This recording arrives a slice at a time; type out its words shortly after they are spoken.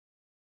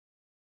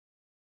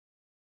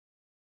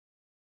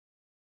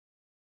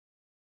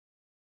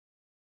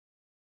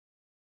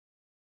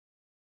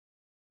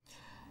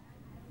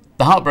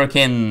The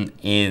Heartbroken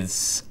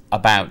is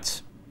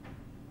about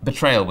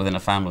betrayal within a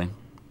family.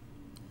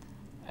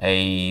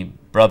 A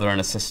brother and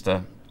a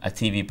sister, a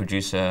TV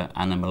producer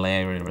and a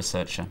malaria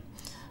researcher,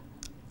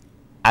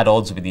 at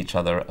odds with each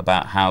other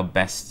about how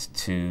best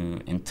to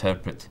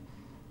interpret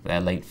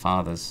their late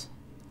father's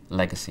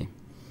legacy.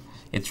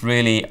 It's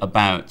really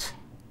about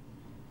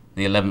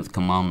the 11th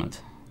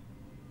commandment: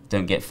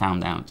 don't get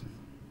found out.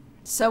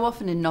 So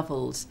often in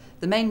novels,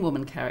 the main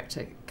woman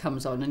character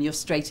comes on and you're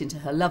straight into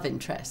her love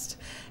interest.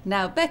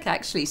 Now, Beck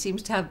actually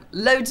seems to have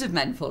loads of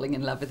men falling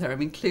in love with her,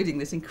 including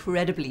this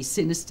incredibly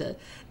sinister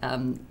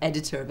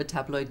editor of a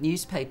tabloid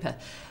newspaper.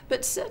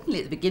 But certainly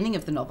at the beginning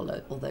of the novel,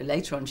 although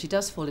later on she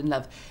does fall in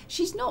love,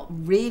 she's not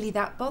really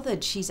that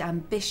bothered. She's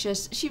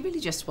ambitious. She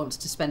really just wants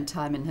to spend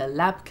time in her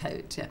lab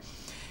coat.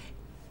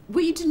 Were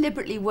you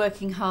deliberately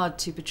working hard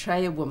to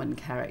portray a woman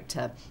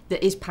character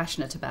that is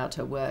passionate about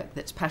her work,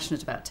 that's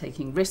passionate about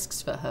taking risks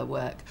for her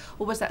work,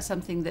 or was that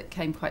something that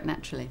came quite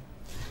naturally?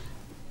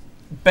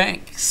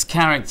 Beck's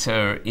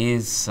character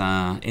is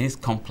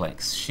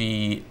complex.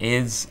 She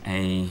is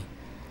a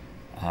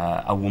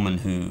woman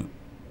who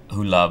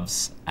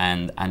loves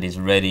and is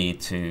ready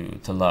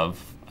to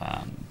love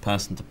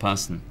person to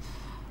person.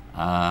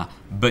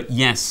 But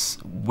yes,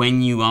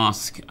 when you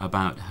ask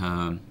about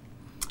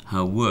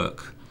her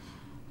work,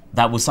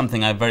 that was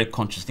something I very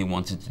consciously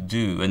wanted to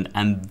do,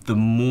 and the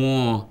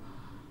more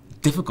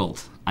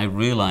difficult I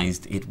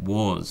realized it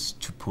was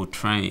to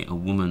portray a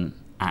woman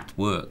at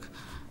work,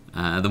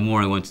 the more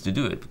I wanted to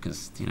do it,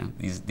 because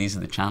these are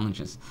the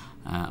challenges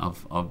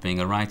of being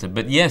a writer.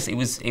 But yes, it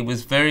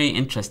was very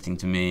interesting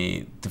to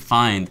me to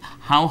find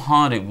how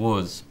hard it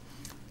was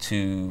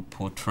to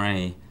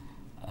portray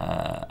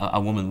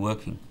a woman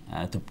working,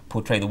 to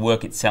portray the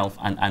work itself,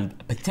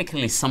 and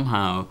particularly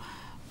somehow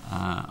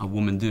a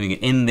woman doing it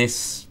in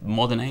this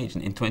modern age,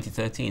 in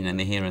 2013, in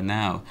the here and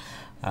now.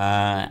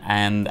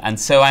 And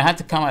so I had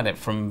to come at it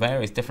from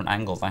various different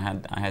angles. I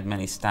had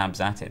many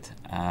stabs at it,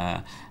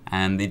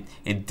 and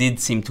it did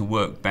seem to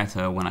work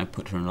better when I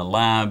put her in a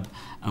lab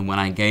and when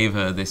I gave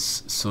her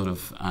this sort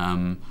of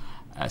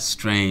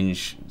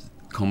strange,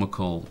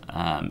 comical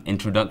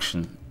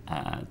introduction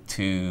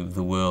to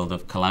the world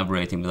of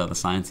collaborating with other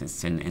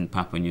scientists in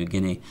Papua New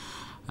Guinea.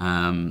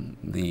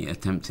 The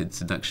attempted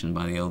seduction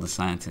by the older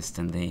scientist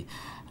and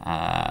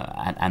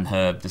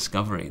her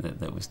discovery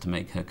that was to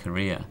make her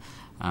career.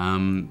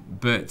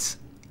 But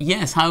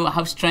yes,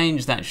 how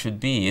strange that should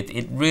be.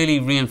 It really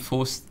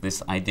reinforced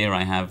this idea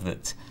I have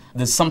that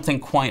there's something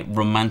quite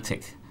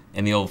romantic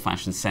in the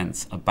old-fashioned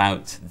sense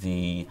about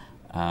the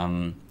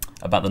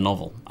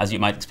novel, as you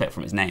might expect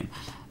from its name.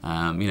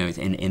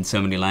 In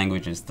so many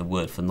languages, the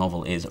word for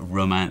novel is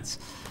romance.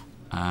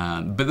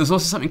 But there's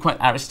also something quite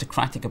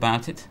aristocratic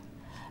about it.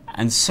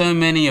 And so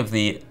many of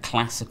the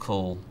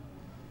classical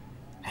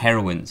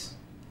heroines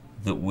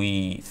that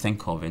we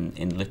think of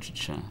in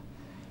literature,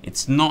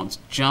 it's not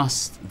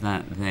just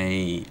that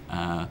they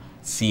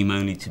seem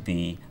only to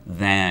be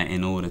there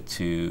in order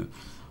to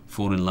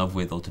fall in love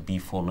with or to be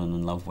fallen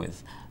in love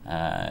with,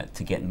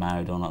 to get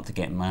married or not to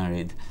get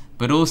married,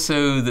 but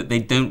also that they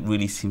don't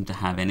really seem to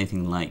have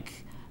anything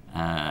like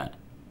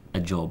a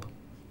job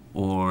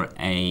or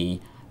a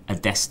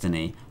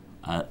destiny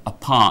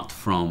apart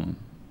from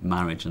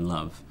marriage and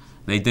love.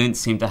 They don't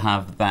seem to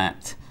have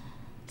that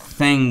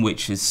thing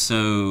which is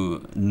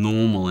so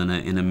normal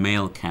in a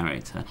male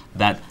character,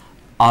 that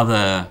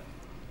other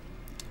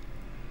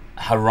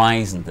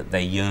horizon that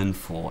they yearn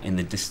for in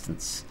the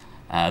distance,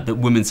 that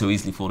women so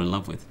easily fall in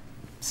love with.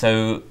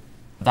 So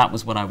that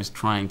was what I was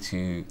trying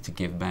to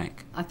give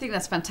back. I think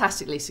that's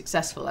fantastically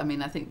successful. I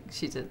mean, I think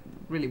she's a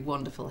really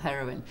wonderful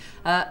heroine.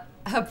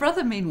 Her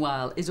brother,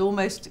 meanwhile, is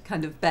almost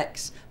kind of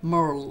Beck's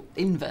moral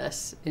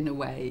inverse in a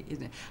way,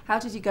 isn't it? How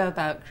did you go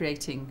about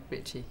creating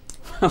Richie?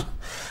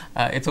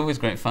 It's always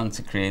great fun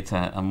to create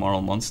a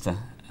moral monster,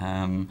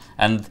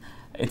 and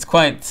it's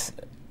quite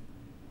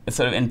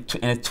sort of in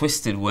a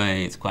twisted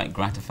way. It's quite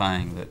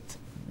gratifying that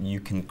you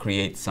can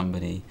create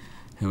somebody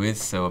who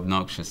is so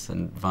obnoxious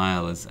and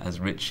vile as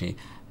Richie,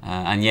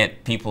 and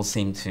yet people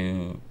seem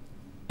to,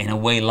 in a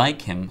way,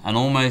 like him, and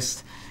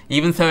almost,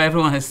 even though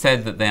everyone has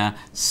said that they are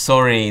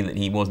sorry that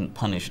he wasn't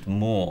punished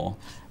more,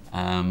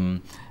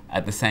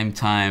 at the same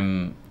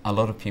time, a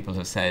lot of people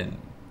have said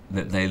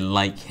that they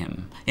like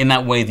him, in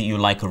that way that you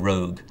like a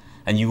rogue,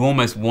 and you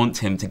almost want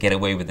him to get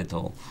away with it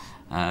all.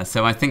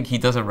 So I think he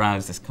does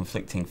arouse this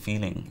conflicting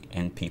feeling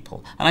in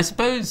people. And I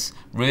suppose,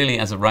 really,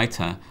 as a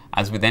writer,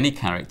 as with any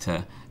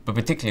character, but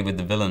particularly with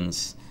the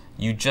villains,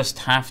 you just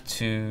have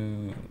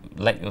to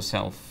let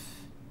yourself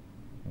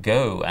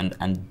go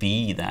and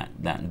be that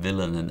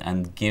villain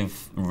and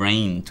give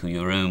rein to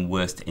your own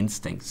worst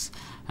instincts,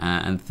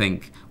 and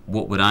think,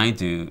 what would I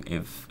do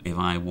if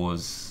I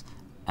was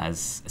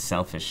as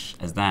selfish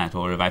as that,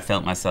 or if I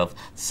felt myself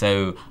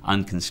so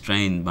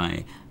unconstrained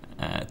by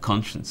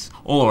conscience?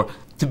 Or,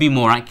 to be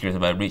more accurate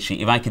about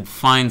Richie, if I could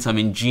find some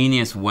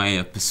ingenious way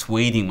of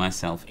persuading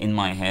myself in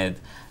my head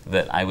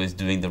that I was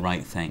doing the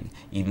right thing,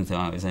 even though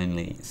I was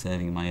only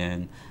serving my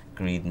own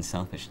greed and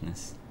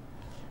selfishness.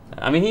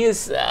 I mean, he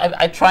is.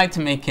 I tried to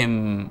make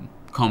him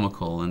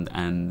comical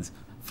and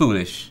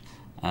foolish,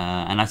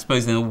 and I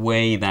suppose in a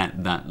way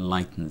that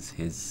lightens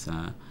his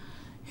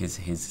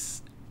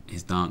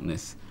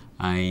darkness.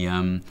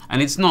 And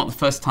it's not the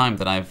first time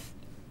that I've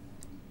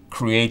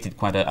created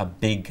quite a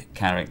big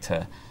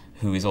character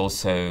who is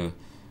also,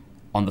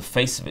 on the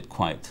face of it,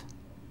 quite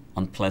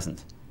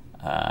unpleasant,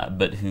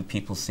 but who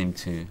people seem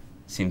to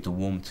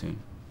warm to.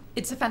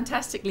 It's a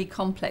fantastically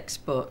complex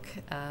book.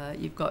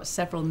 You've got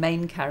several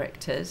main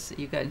characters.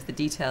 You go into the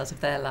details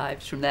of their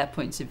lives from their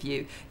points of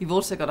view. You've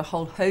also got a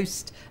whole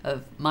host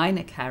of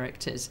minor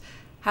characters.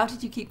 How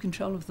did you keep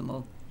control of them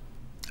all?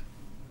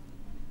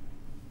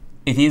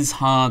 It is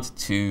hard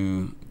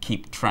to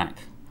keep track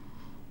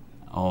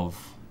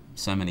of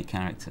so many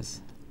characters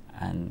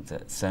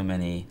and so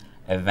many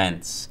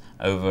events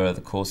over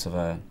the course of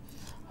a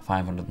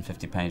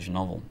 550-page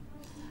novel.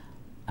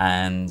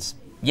 And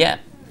yeah,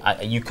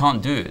 you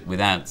can't do it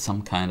without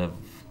some kind of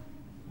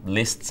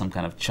list, some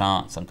kind of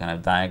chart, some kind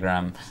of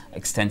diagram,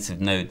 extensive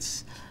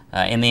notes.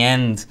 In the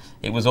end,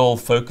 it was all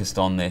focused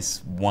on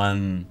this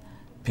one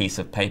piece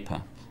of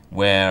paper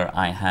where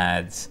I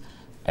had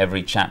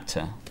every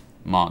chapter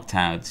marked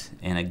out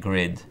in a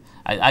grid.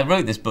 I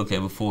wrote this book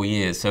over 4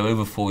 years, so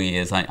over 4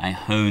 years I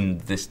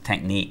honed this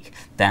technique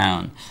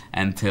down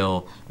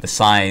until the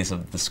size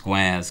of the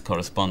squares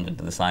corresponded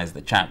to the size of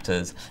the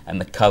chapters,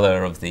 and the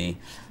color of the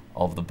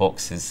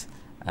boxes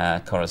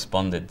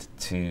corresponded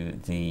to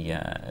the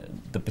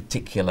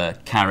particular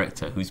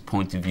character whose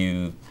point of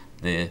view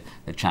the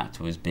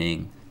chapter was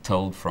being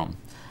told from.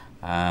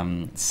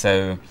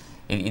 So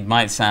it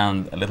might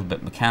sound a little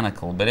bit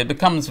mechanical, but it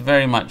becomes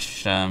very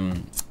much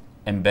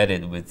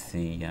embedded with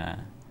the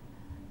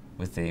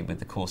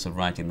course of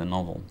writing the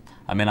novel.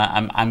 I mean,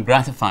 I'm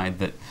gratified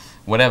that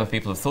whatever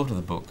people have thought of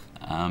the book,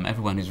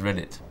 everyone who's read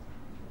it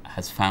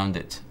has found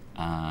it.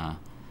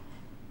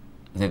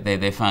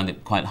 They found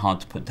it quite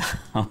hard to put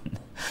down,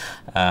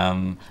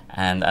 and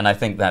I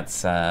think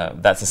that's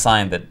a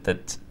sign that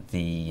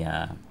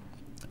the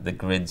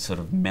grid sort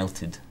of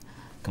melted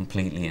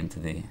completely into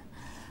the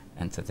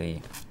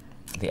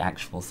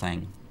actual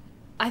thing.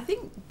 I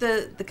think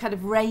the kind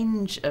of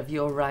range of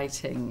your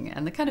writing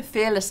and the kind of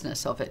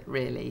fearlessness of it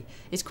really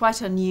is quite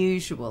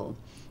unusual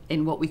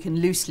in what we can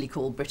loosely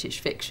call British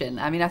fiction.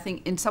 I mean, I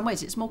think in some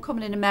ways it's more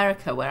common in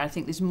America, where I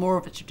think there's more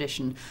of a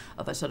tradition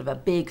of a sort of a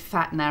big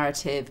fat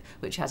narrative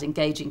which has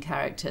engaging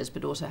characters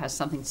but also has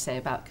something to say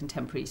about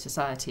contemporary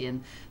society.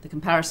 And the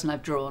comparison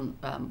I've drawn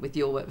with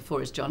your work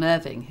before is John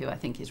Irving, who I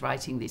think is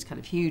writing these kind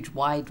of huge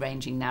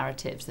wide-ranging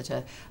narratives that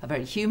are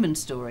very human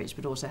stories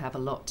but also have a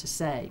lot to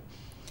say.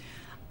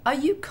 Are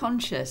you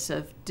conscious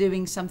of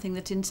doing something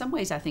that in some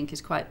ways I think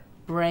is quite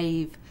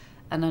brave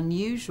and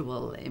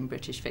unusual in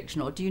British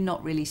fiction, or do you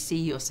not really see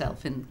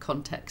yourself in the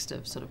context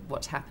of sort of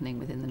what's happening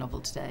within the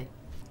novel today?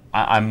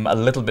 I'm a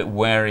little bit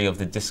wary of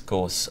the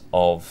discourse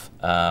of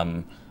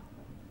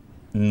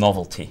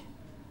novelty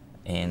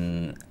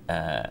in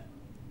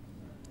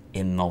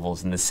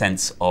novels, in the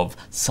sense of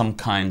some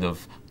kind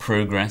of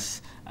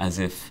progress, as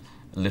if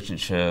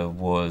literature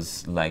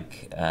was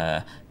like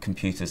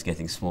computers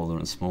getting smaller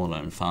and smaller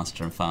and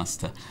faster and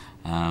faster.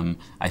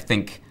 I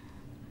think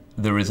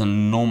there is an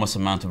enormous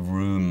amount of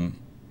room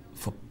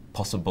for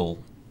possible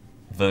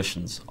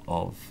versions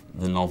of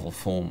the novel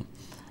form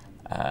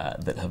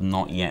that have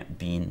not yet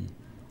been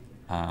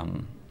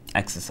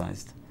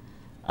exercised.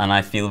 And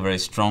I feel very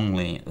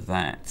strongly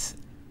that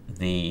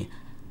the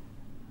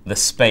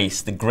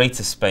space, the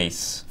greater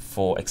space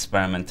for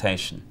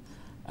experimentation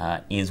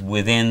is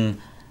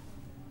within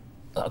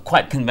a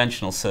quite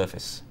conventional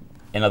surface.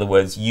 In other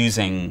words,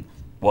 using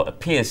what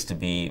appears to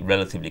be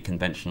relatively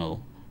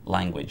conventional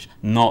language,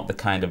 not the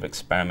kind of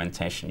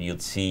experimentation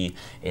you'd see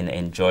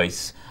in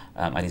Joyce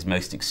at his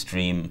most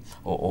extreme,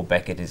 or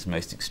Beckett at his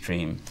most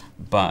extreme,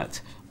 but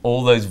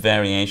all those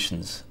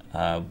variations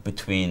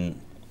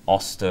between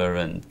Auster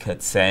and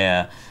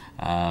Coetzee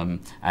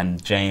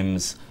and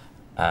James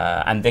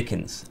and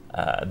Dickens,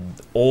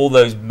 all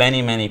those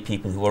many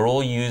people who are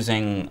all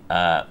using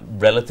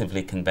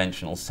relatively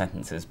conventional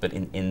sentences, but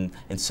in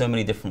so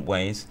many different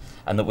ways,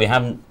 and that we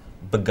haven't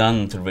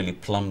begun to really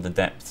plumb the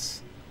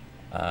depths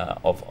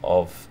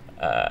of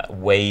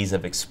ways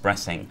of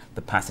expressing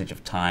the passage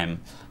of time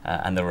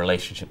and the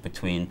relationship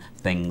between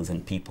things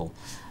and people.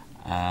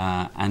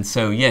 And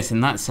so, yes,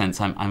 in that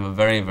sense, I'm a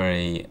very,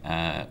 very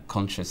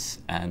conscious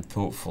and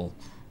thoughtful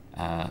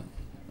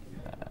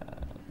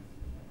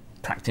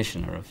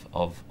practitioner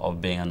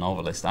of being a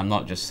novelist. I'm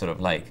not just sort of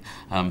like,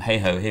 hey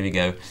ho, here we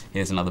go,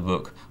 here's another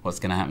book, what's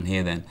going to happen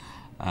here then?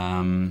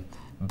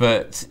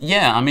 But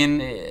yeah, I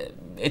mean,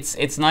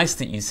 it's nice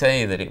that you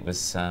say that it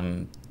was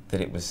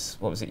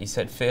what was it you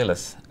said,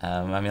 fearless.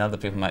 I mean, other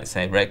people might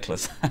say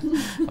reckless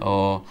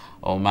or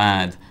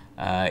mad.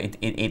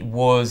 It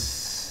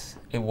was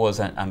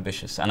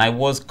ambitious, and I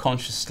was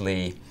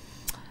consciously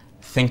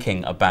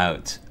thinking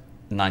about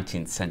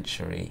 19th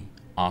century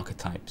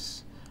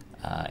archetypes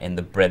in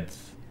the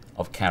breadth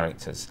of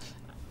characters,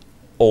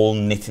 all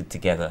knitted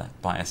together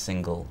by a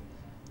single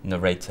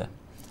narrator.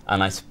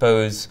 And I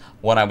suppose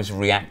what I was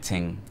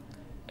reacting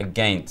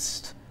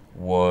against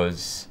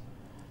was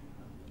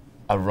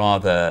a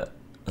rather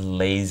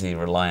lazy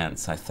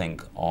reliance, I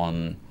think,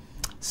 on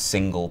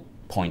single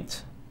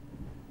point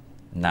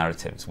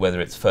narratives, whether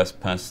it's first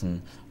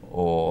person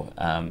or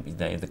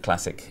the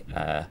classic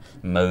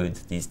mode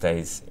these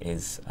days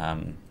is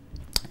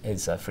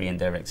free and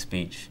direct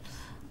speech.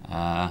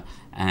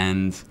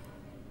 And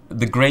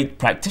the great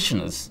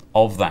practitioners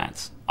of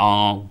that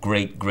are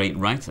great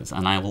writers,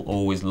 and I will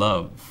always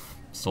love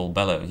Saul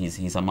Bellow.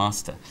 He's a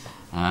master,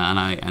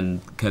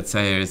 and Kurt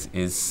Sayer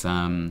is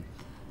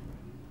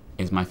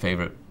my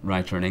favorite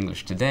writer in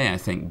English today, I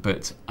think.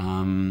 But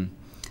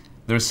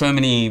there are so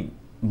many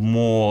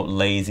more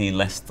lazy,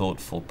 less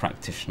thoughtful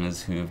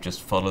practitioners who have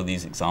just followed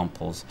these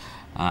examples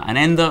and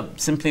end up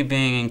simply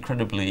being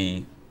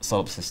incredibly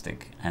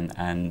solipsistic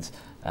and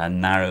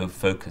narrow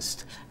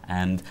focused.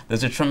 And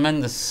there's a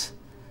tremendous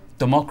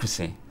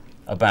democracy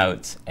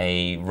about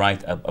a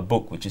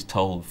book which is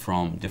told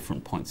from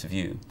different points of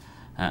view.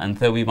 And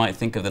though we might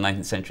think of the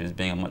 19th century as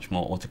being a much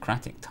more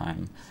autocratic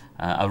time,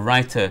 a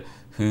writer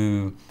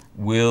who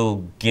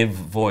will give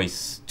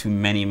voice to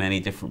many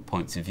different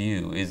points of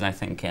view is, I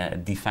think,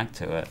 de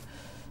facto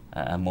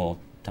a more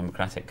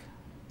democratic,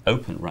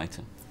 open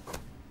writer.